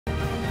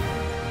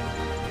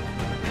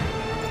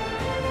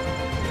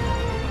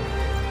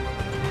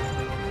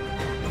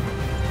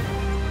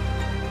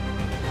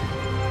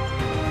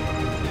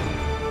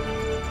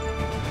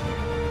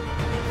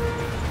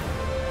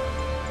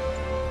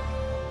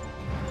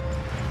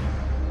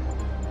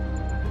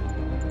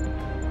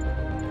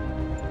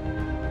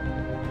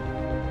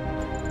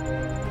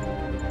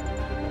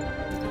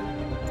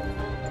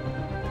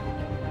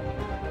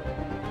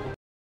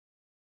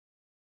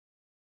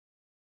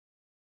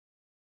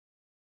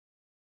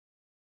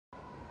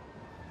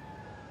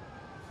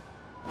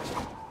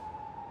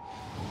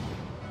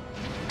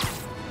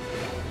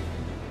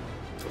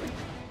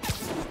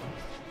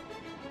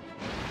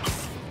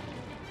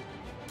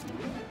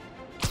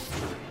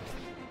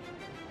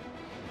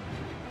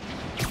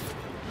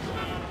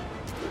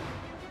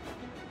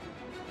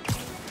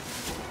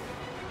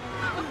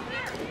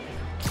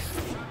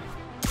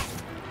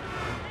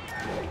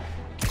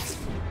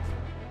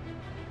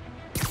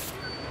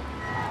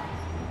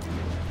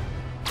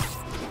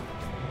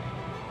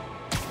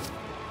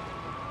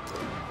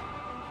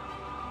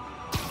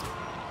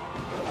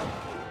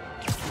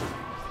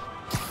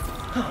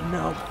Oh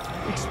no.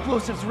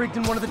 Explosives rigged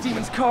in one of the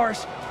demon's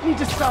cars. Need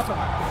to stop him.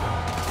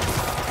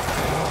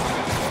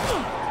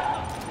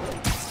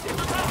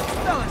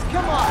 Fellas,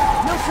 come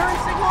on. No turn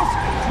signals?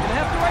 Gonna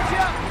have to write you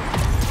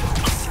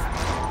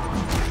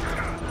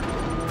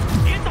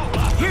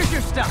up. Here's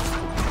your stuff.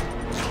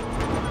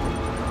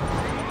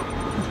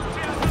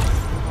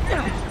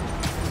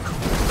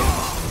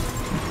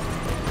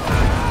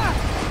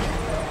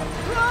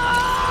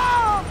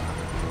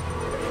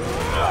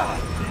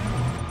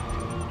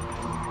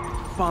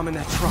 Bomb in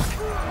that truck.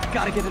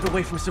 Gotta get it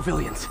away from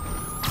civilians.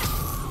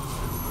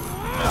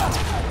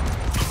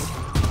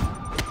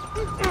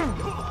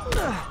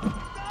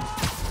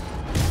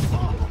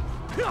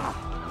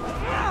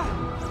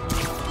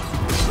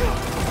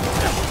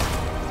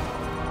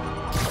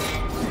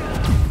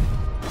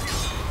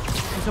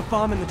 There's a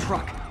bomb in the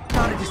truck.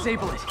 Gotta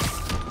disable it.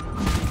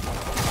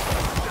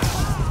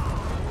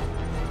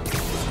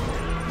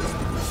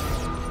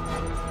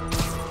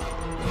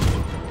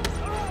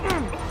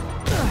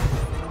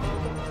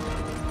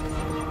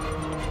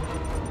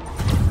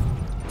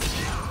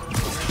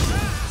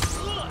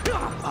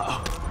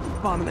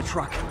 Bomb in the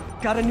truck.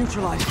 Gotta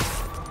neutralize it.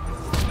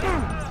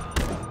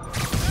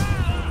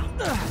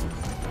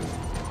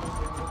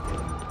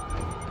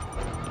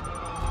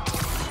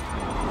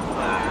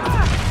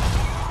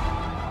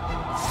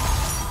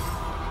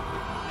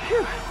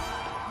 Phew.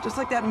 Just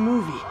like that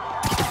movie.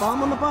 The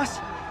bomb on the bus.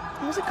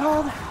 What was it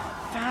called?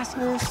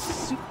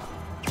 Fastness.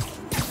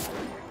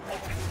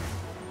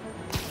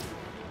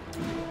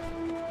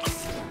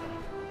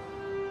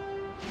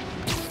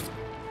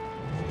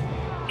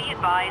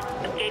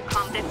 Escape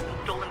convicts and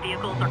stolen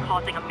vehicles are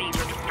causing a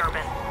major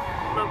disturbance.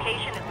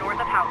 Location is north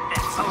of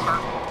Houston. Over.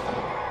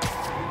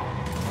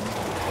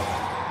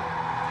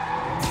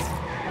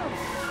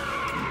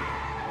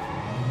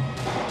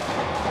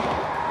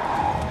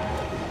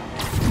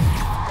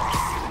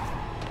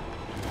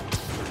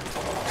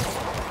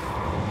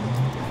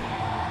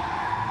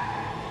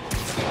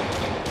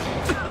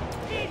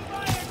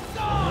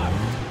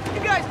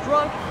 You guys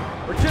drunk?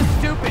 Or just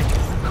stupid?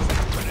 I'm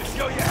gonna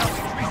show you how we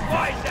treat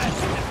wise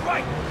asses. That's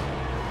right.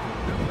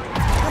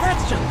 Well,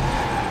 that's just...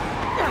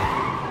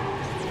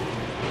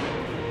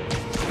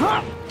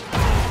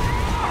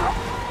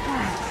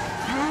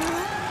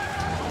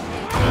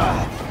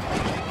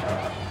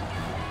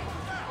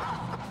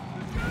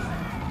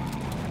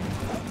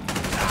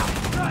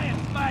 Try it,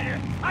 Spider.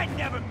 I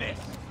never miss.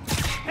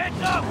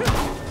 Heads up!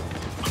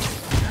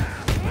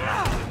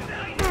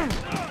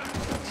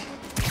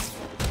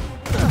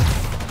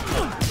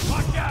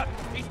 Watch out!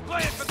 He's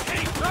playing for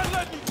keeps. Don't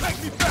let you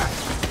take me back.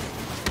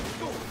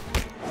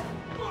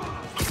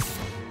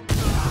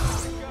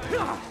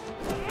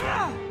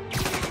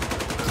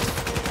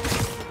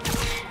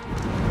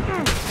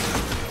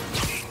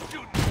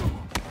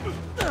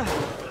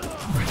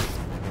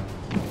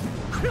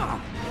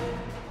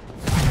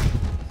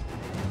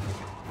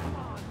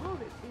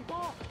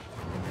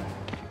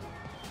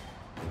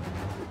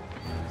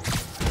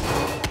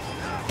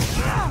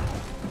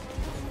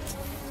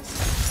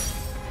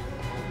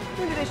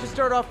 Maybe they should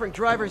start offering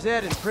driver's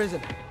ed in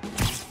prison.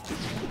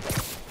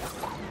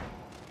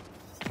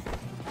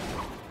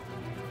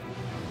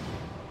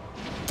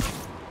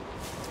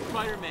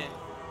 Spider-Man.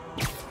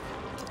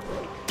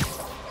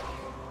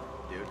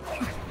 Dude.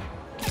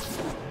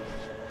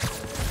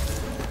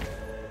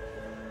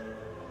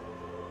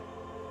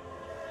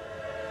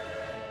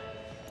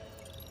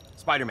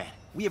 Spider-Man,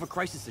 we have a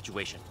crisis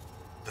situation.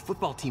 The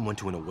football team went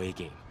to an away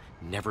game,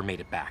 never made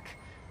it back.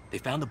 They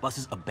found the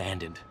buses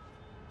abandoned.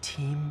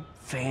 Team,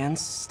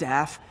 fans,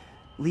 staff.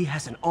 Lee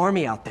has an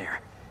army out there.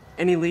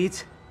 Any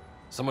leads?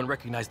 Someone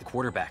recognized the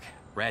quarterback,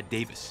 Brad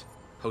Davis.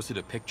 Posted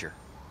a picture.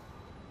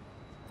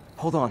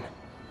 Hold on.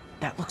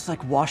 That looks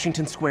like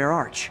Washington Square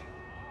Arch.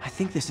 I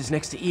think this is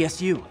next to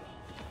ESU.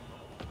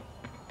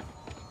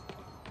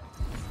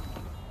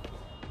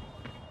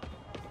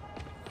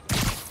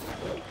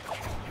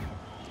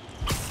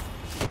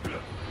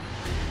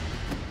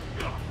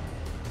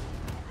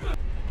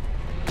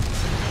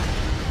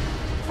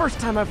 First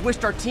time I've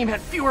wished our team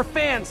had fewer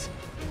fans.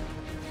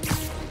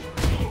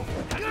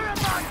 You're a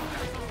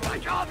monster,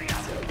 like all the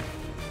others.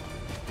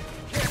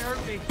 Can't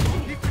hurt me.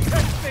 He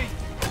protects me.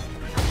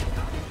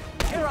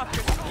 Tear off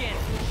your skin.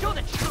 Show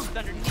the truth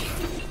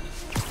underneath.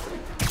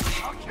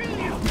 I'll kill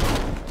you.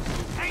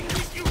 I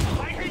hate you.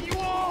 I hate you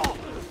all.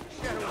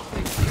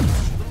 ShadowPlay.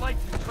 The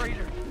Lightsync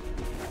traitor.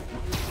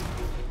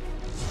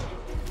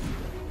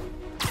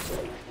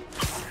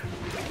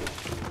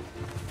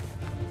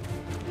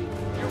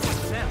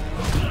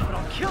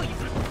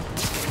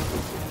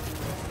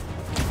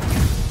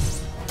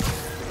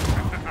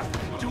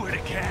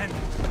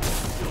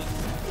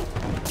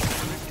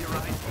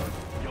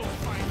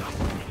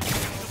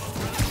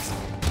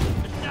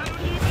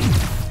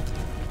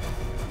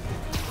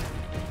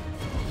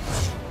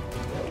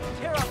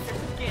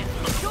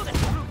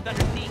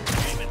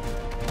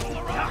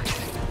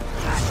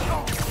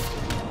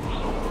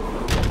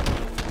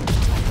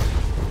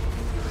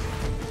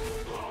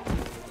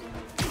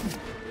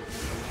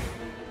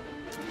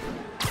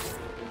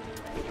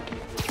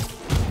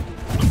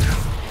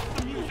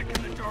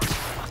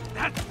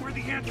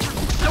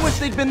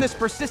 been this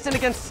persistent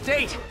against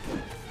state.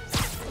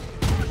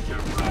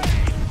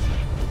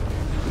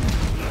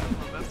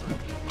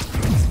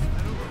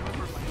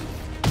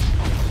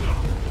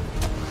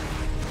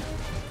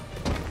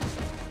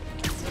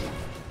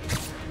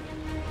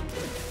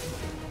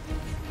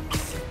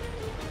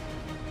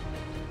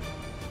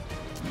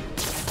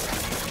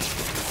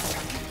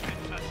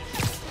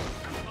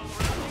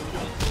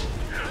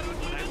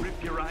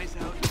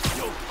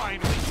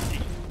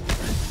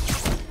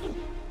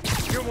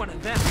 You're one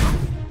of them.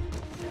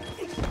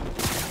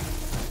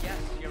 Yes,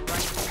 you're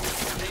right.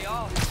 They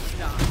all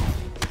die.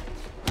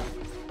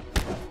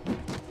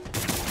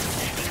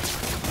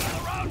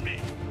 Around me!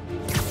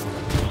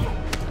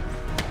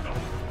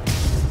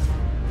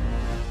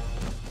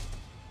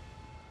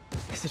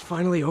 Is it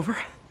finally over?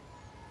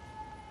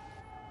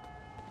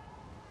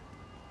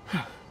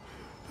 Oh,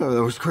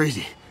 that was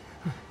crazy.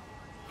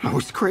 That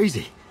was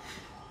crazy.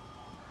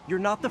 You're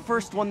not the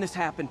first one this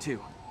happened to.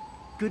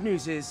 Good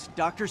news is,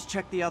 doctors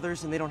checked the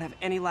others and they don't have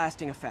any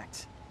lasting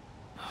effects.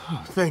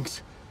 Oh,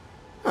 thanks.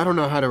 I don't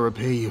know how to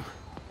repay you.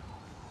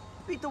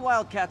 Beat the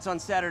Wildcats on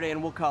Saturday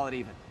and we'll call it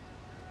even.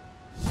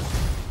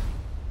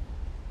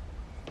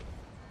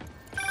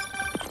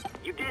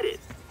 You did it.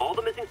 All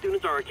the missing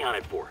students are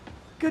accounted for.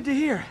 Good to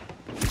hear.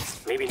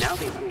 Maybe now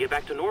things can get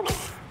back to normal.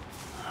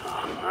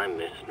 I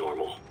miss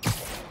normal.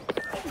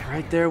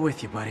 Right there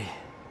with you, buddy.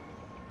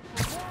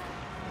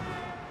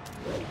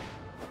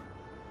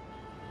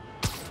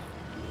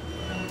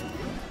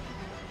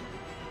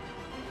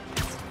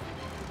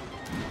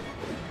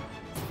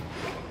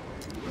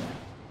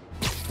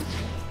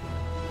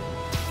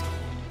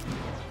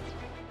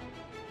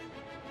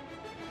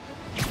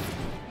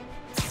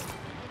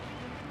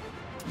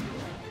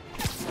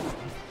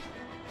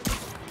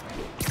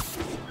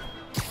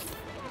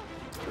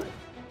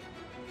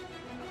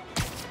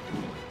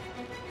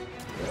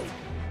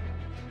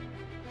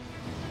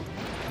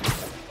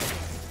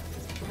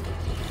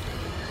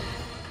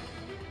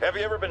 Have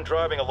you ever been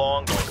driving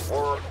along, going to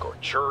work or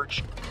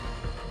church?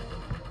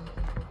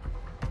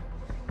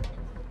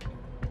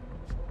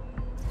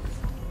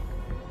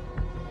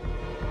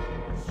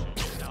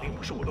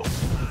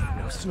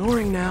 No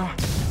snoring now.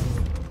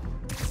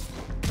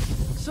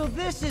 So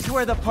this is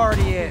where the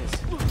party is.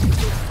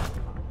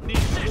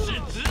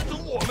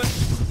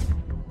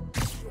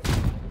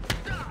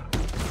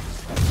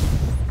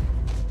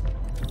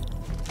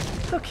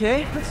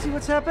 Okay, let's see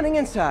what's happening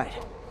inside.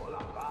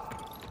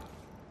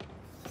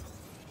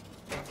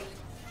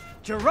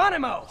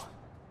 Geronimo!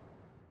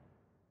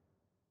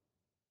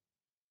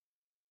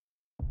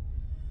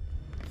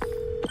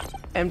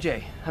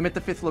 MJ, I'm at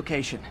the 5th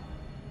location.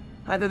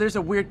 Either there's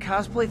a weird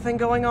cosplay thing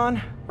going on,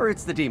 or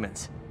it's the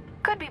demons.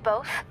 Could be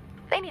both.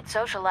 They need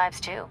social lives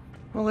too.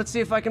 Well, let's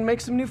see if I can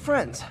make some new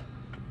friends.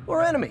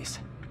 Or enemies.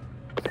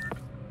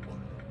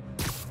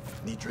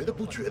 你觉得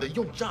不觉得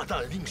用炸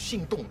弹令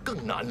心动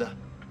更难呢？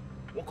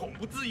我恐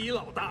不质疑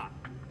老大。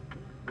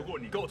如果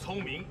你够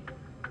聪明，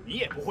你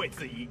也不会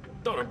质疑。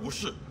当然不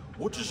是，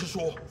我只是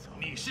说，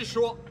你是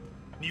说，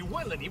你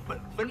问了你本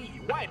分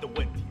以外的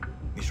问题。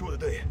你说的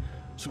对，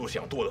是我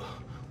想多了。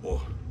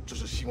我只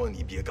是希望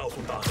你别告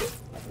诉大哥。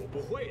我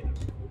不会的，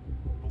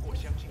不过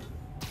相信我。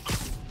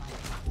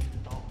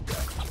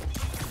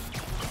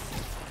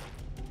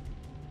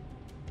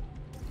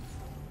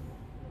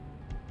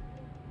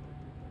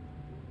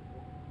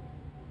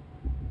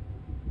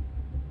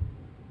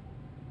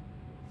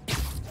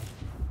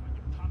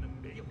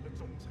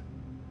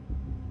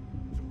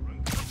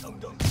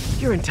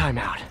 You're in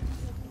timeout.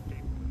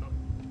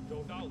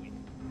 有道理，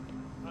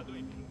他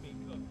对平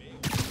民客没有，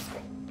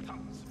他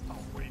们是炮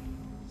灰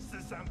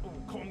，13部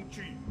空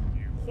具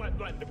与混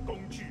乱的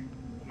工具，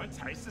我们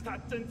才是他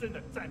真正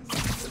的战士。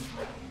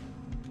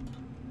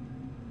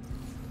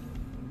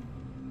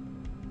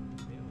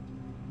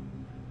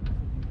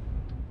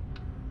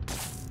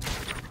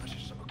这是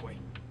什么鬼？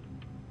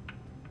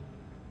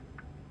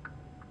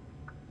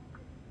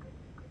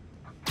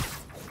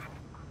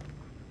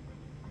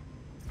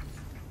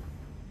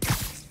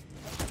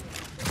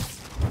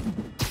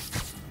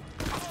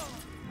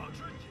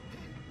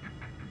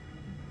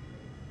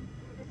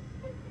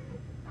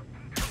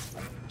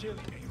 这里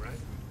没人，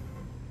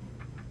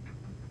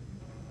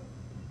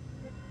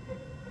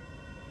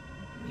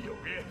纽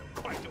约很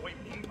快就会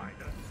明白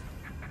的。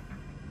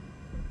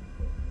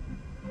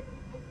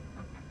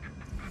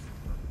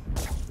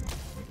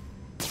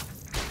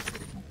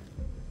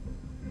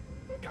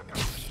刚刚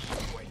是什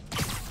么鬼？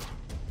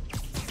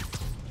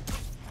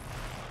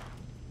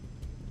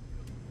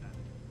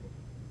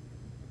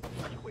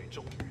机会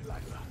终于来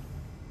了。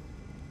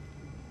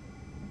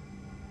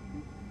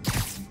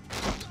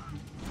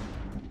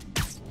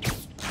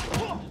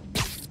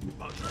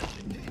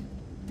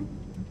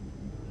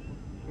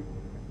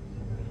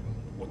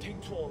 我听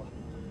错了，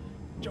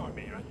这儿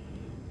没人。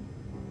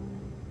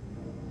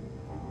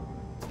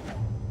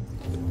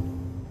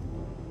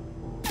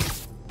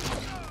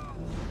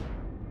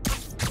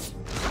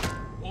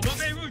我们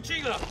被入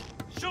侵了，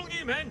兄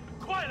弟们，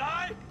快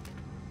来！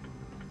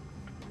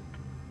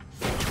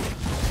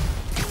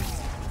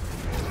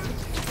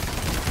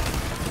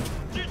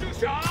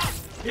强，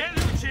别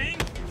留情，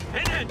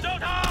狠狠揍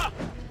他！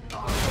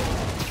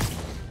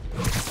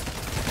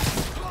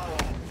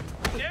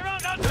别让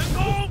他成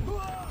功！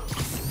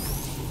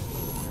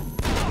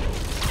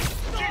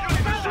记住你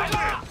们谁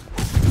了？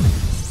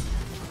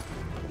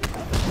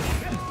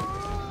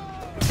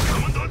我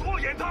们得拖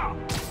延他。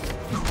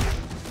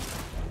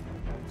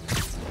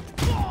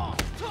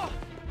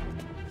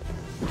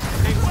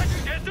很快就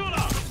结束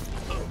了。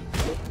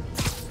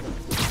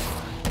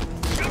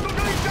跟住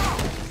这一下。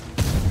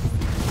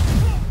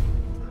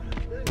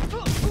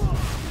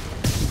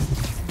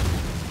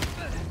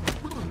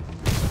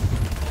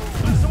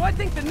 So I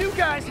think the new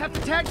guys have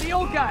to tag the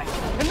old guys,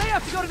 and they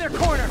have to go to their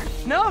corner,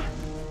 no?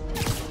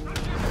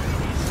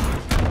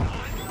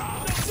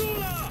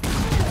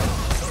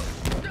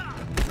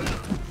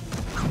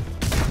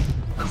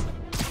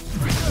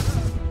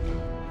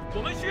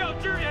 我们需要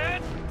支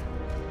援。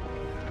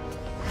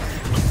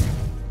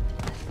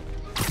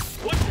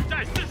我只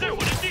在试试我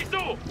的技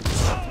术。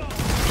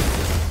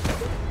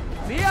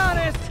 Be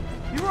honest,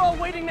 you were all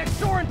waiting next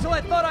door until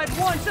I thought I'd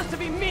won just to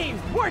be mean,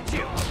 weren't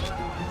you?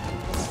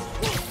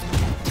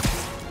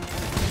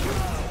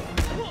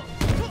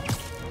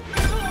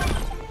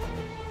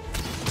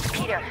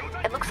 Peter,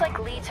 it looks like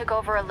Lee took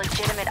over a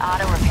legitimate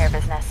auto repair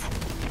business.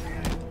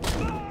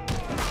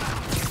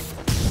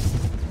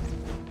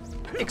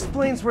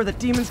 Explains where the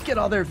demons get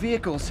all their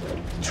vehicles.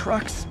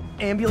 Trucks,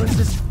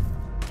 ambulances.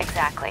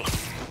 Exactly.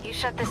 You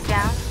shut this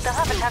down, they'll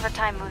have a tougher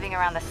time moving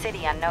around the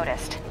city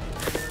unnoticed.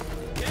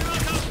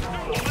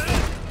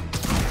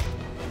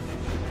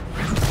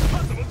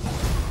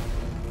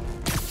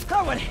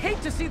 I would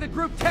hate to see the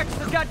group text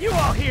that got you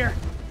all here!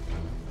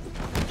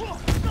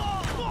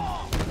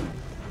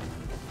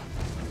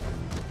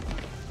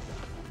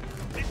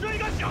 你是一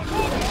个小兔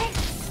虫！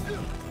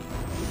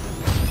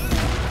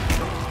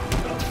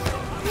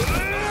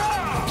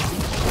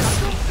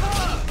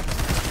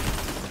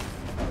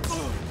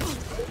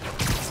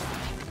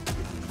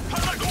他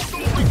在空中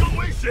会更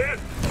危险。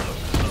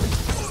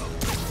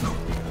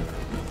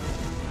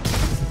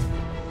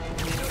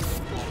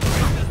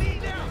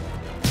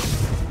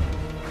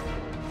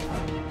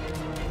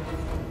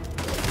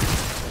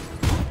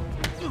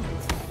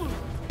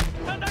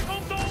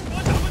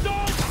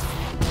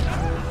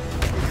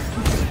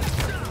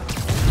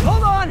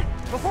 Hold on!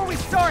 Before we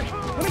start,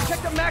 let me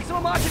check the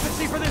maximum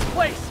occupancy for this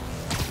place!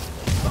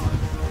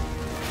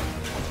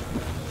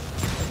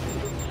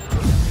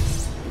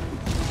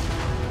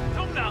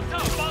 冲两侧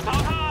包抄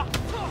他！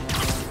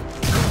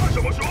他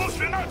什么时候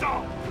学那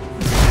招？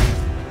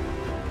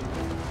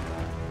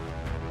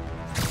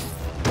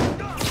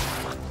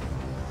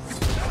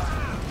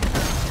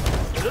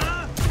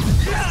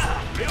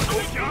不要投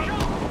降！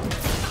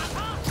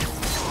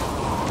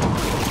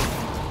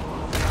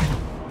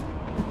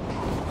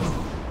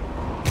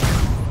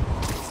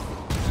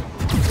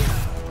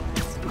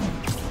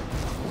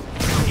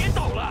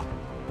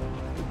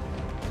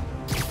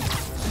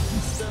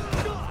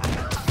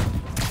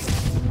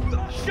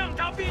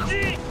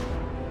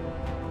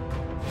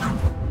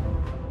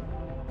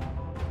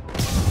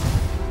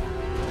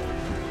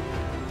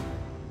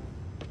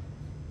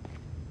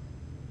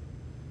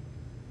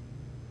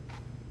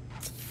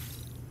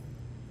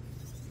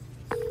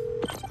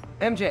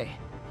 MJ,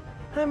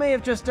 I may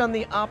have just done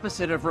the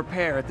opposite of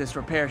repair at this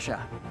repair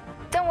shop.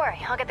 Don't worry,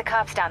 I'll get the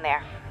cops down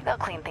there. They'll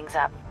clean things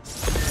up.